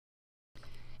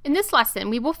In this lesson,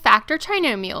 we will factor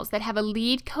trinomials that have a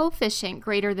lead coefficient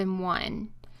greater than 1.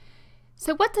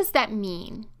 So what does that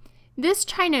mean? This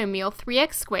trinomial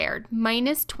 3x squared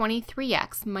minus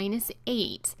 23x minus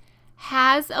 8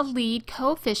 has a lead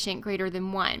coefficient greater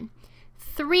than 1.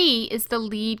 3 is the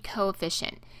lead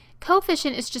coefficient.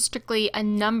 Coefficient is just strictly a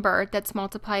number that's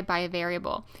multiplied by a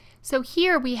variable. So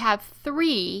here we have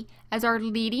 3 as our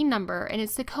leading number, and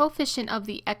it's the coefficient of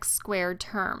the x squared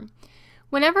term.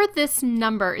 Whenever this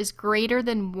number is greater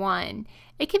than 1,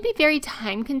 it can be very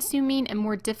time-consuming and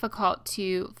more difficult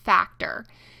to factor.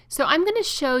 So I'm going to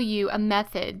show you a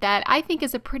method that I think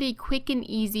is a pretty quick and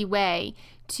easy way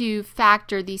to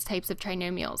factor these types of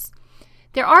trinomials.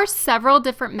 There are several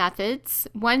different methods.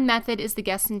 One method is the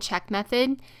guess and check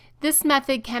method. This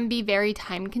method can be very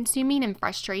time-consuming and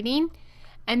frustrating.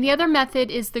 And the other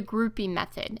method is the grouping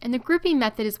method. And the grouping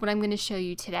method is what I'm going to show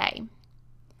you today.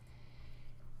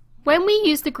 When we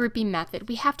use the grouping method,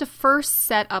 we have to first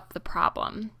set up the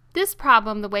problem. This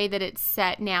problem, the way that it's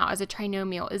set now as a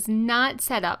trinomial, is not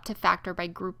set up to factor by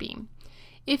grouping.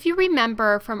 If you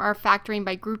remember from our factoring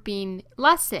by grouping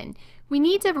lesson, we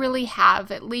need to really have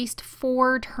at least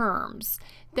 4 terms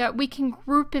that we can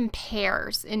group in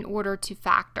pairs in order to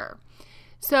factor.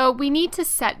 So we need to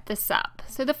set this up.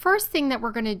 So the first thing that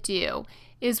we're going to do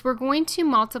is we're going to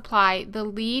multiply the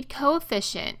lead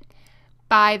coefficient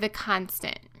by the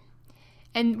constant.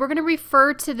 And we're going to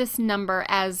refer to this number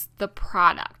as the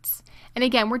product. And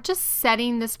again, we're just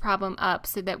setting this problem up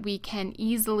so that we can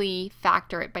easily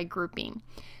factor it by grouping.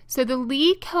 So the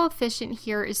lead coefficient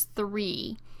here is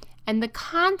 3, and the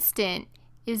constant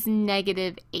is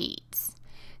negative 8.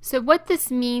 So what this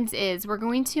means is we're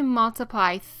going to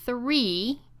multiply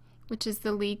 3, which is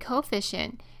the lead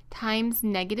coefficient, times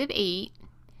negative 8,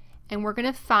 and we're going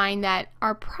to find that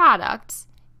our product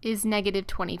is negative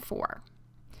 24.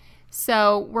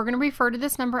 So we're going to refer to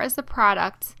this number as the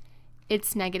product.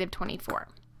 It's negative 24.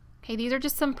 Okay, these are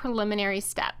just some preliminary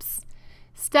steps.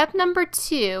 Step number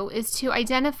 2 is to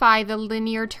identify the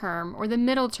linear term or the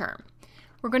middle term.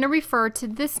 We're going to refer to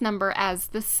this number as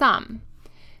the sum.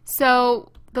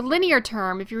 So the linear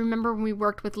term, if you remember when we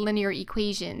worked with linear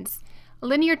equations, a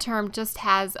linear term just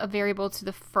has a variable to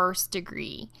the first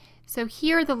degree. So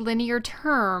here the linear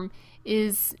term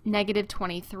is negative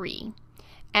 23.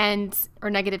 Or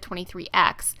negative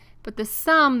 23x, but the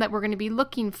sum that we're going to be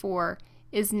looking for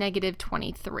is negative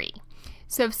 23.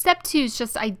 So step 2 is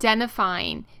just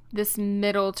identifying this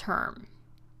middle term.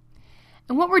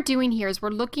 And what we're doing here is we're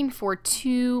looking for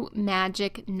 2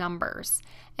 magic numbers.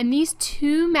 And these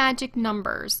 2 magic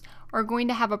numbers are going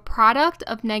to have a product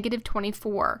of negative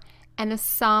 24 and a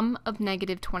sum of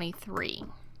negative 23.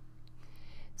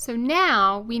 So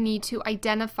now we need to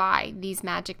identify these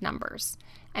magic numbers.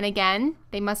 And again,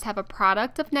 they must have a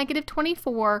product of negative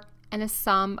 24 and a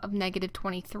sum of negative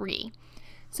 23.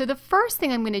 So the first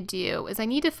thing I'm going to do is I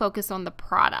need to focus on the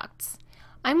products.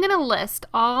 I'm going to list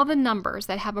all the numbers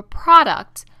that have a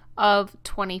product of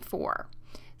 24.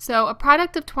 So a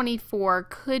product of 24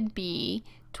 could be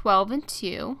 12 and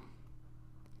 2.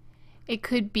 It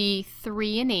could be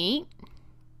 3 and 8.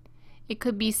 It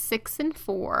could be 6 and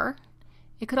 4.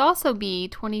 It could also be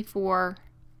 24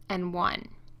 and 1.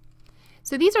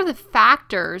 So these are the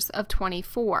factors of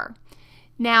 24.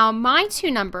 Now my 2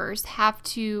 numbers have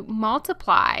to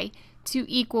multiply to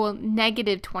equal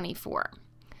negative 24.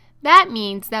 That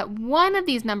means that one of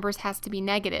these numbers has to be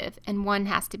negative and one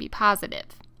has to be positive.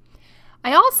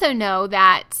 I also know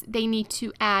that they need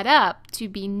to add up to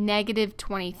be negative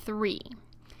 23.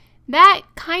 That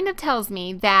kind of tells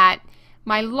me that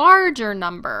my larger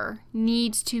number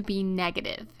needs to be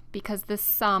negative because the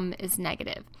sum is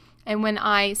negative. And when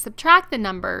I subtract the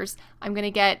numbers, I'm going to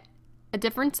get a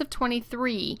difference of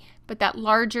 23, but that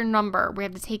larger number, we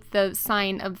have to take the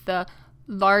sign of the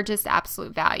largest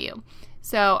absolute value.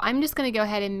 So I'm just going to go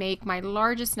ahead and make my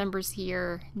largest numbers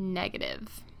here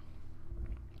negative.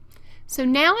 So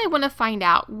now I want to find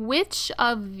out which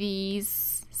of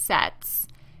these sets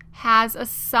has a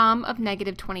sum of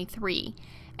negative 23.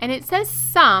 And it says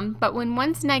sum, but when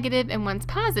one's negative and one's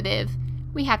positive,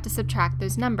 we have to subtract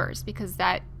those numbers because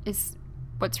that is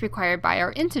what's required by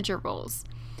our integer rules.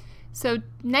 So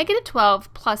negative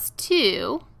 12 plus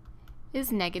 2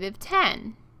 is negative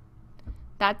 10.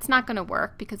 That's not going to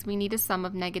work because we need a sum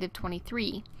of negative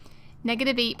 23.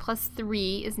 Negative 8 plus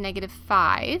 3 is negative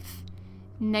 5.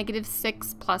 Negative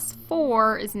 6 plus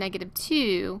 4 is negative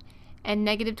 2. And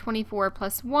negative 24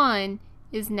 plus 1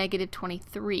 is negative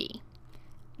 23.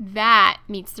 That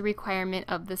meets the requirement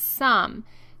of the sum.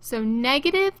 So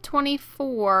negative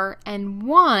 24 and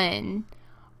 1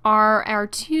 are our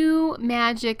 2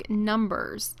 magic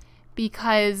numbers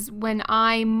because when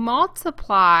I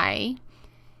multiply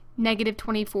negative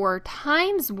 24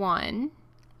 times 1,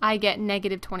 I get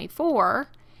negative 24.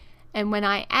 And when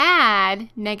I add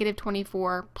negative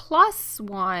 24 plus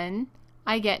 1,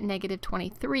 I get negative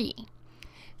 23.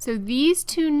 So these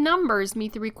two numbers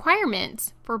meet the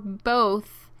requirements for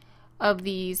both of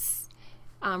these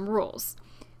rules.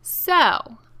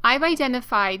 So I've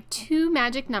identified two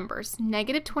magic numbers,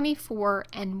 negative 24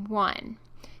 and 1.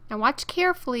 Now watch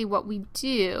carefully what we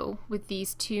do with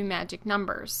these two magic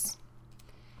numbers.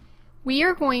 We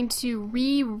are going to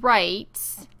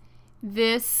rewrite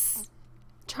this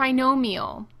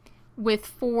trinomial with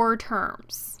 4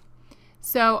 terms.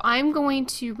 So I'm going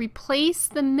to replace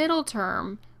the middle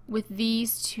term with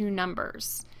these two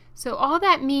numbers. So all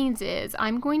that means is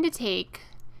I'm going to take,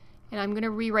 and I'm going to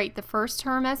rewrite the first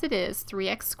term as it is,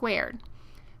 3x squared.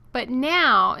 But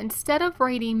now, instead of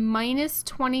writing minus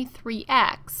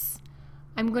 23x,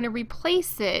 I'm going to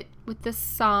replace it with the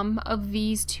sum of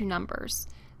these two numbers.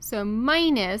 So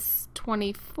minus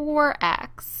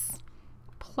 24x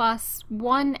plus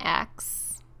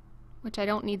 1x, which I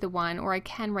don't need the 1, or I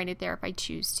can write it there if I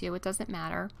choose to, it doesn't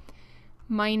matter,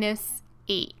 minus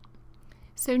 8.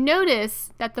 So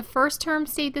notice that the first term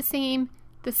stayed the same,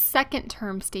 the second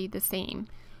term stayed the same.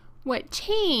 What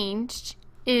changed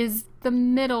is the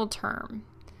middle term.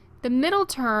 The middle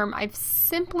term I've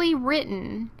simply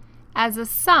written as a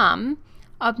sum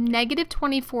of negative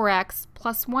 24x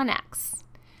plus 1x.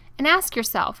 And ask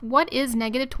yourself, what is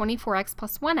negative 24x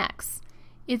plus 1x?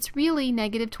 It's really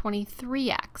negative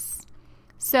 23x.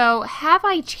 So have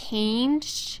I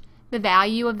changed the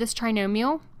value of this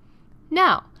trinomial?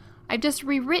 No, I've just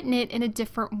rewritten it in a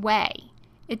different way.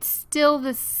 It's still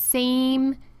the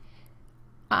same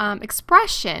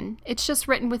expression, it's just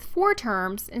written with 4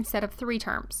 terms instead of 3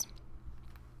 terms.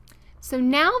 So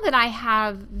now that I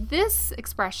have this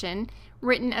expression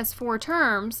written as 4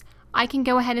 terms, I can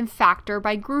go ahead and factor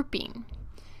by grouping.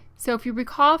 So if you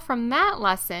recall from that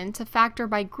lesson, to factor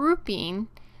by grouping,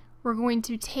 we're going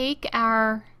to take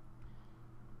our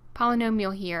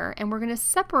polynomial here and we're going to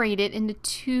separate it into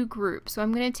 2 groups. So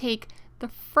I'm going to take the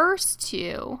first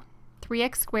two,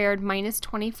 3x squared minus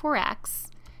 24x,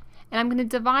 and I'm going to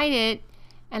divide it,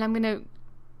 and I'm going to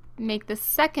make the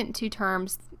second 2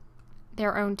 terms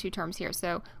their own 2 terms here.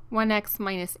 So 1x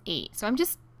minus 8. So I'm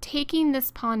just taking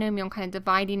this polynomial and kind of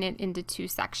dividing it into 2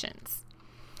 sections.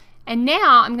 And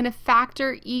now I'm going to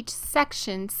factor each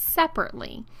section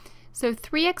separately. So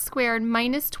 3x squared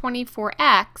minus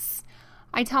 24x,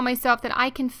 I tell myself that I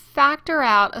can factor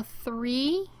out a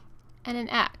 3 and an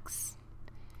x.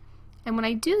 And when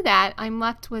I do that, I'm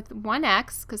left with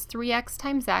 1x, because 3x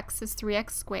times x is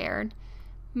 3x squared,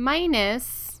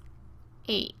 minus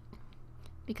 8,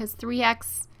 because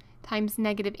 3x times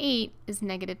negative 8 is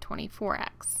negative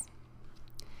 24x.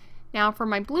 Now for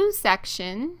my blue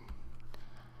section,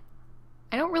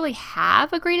 I don't really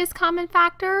have a greatest common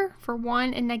factor for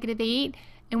 1 and negative 8,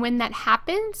 and when that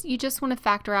happens, you just want to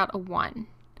factor out a 1.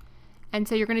 And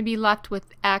so you're going to be left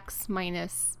with x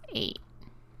minus 8.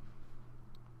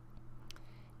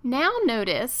 Now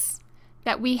notice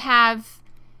that we have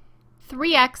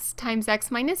 3x times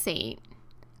x minus 8,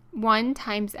 1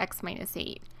 times x minus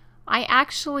 8. I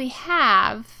actually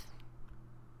have,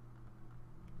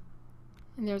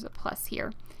 and there's a plus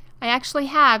here, I actually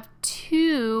have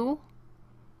 2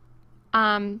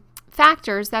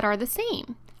 factors that are the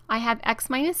same. I have x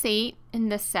minus 8 in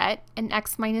this set and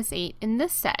x minus 8 in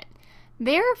this set.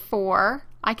 Therefore,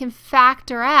 I can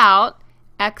factor out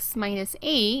x minus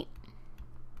 8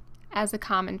 as a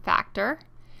common factor.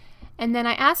 And then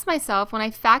I ask myself, when I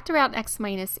factor out x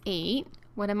minus 8,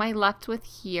 what am I left with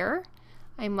here?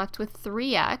 I'm left with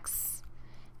 3x.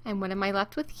 And what am I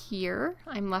left with here?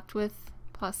 I'm left with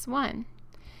plus 1.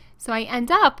 So I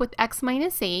end up with x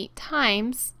minus 8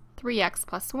 times 3x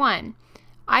plus 1.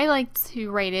 I like to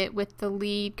write it with the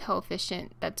lead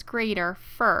coefficient that's greater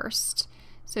first.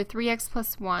 So 3x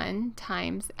plus 1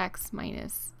 times x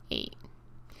minus 8.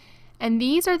 And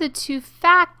these are the 2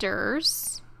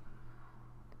 factors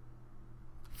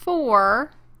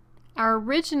for our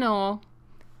original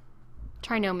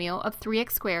trinomial of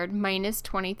 3x squared minus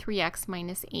 23x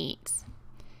minus 8.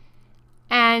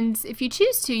 And if you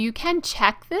choose to, you can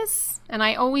check this, and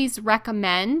I always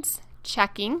recommend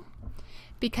checking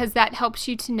because that helps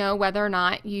you to know whether or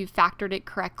not you factored it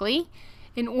correctly.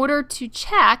 In order to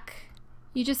check,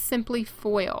 you just simply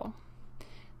FOIL.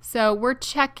 So we're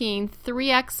checking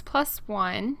 3x plus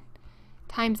 1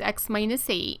 times x minus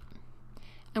 8,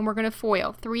 and we're going to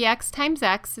FOIL. 3x times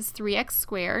x is 3x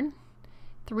squared.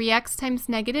 3x times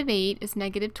negative 8 is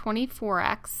negative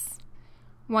 24x.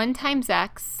 1 times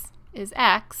x is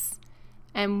x,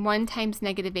 and 1 times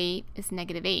negative 8 is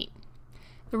negative 8.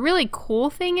 The really cool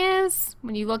thing is,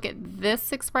 when you look at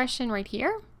this expression right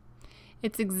here,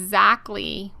 it's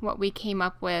exactly what we came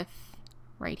up with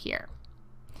right here.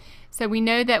 So we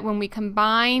know that when we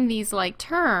combine these like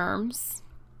terms,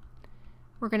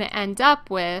 we're going to end up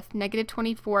with negative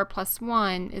 24 plus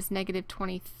 1 is negative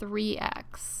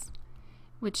 23x,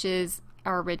 which is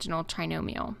our original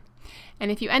trinomial.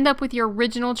 And if you end up with your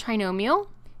original trinomial,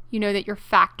 you know that your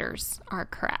factors are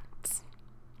correct.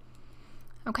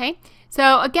 Okay,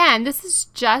 so again, this is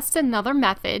just another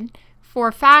method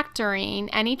for factoring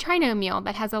any trinomial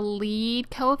that has a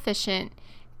lead coefficient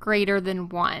greater than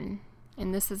 1.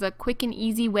 And this is a quick and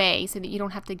easy way so that you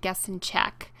don't have to guess and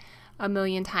check a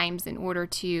million times in order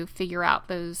to figure out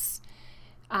those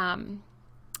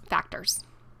factors.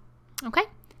 Okay?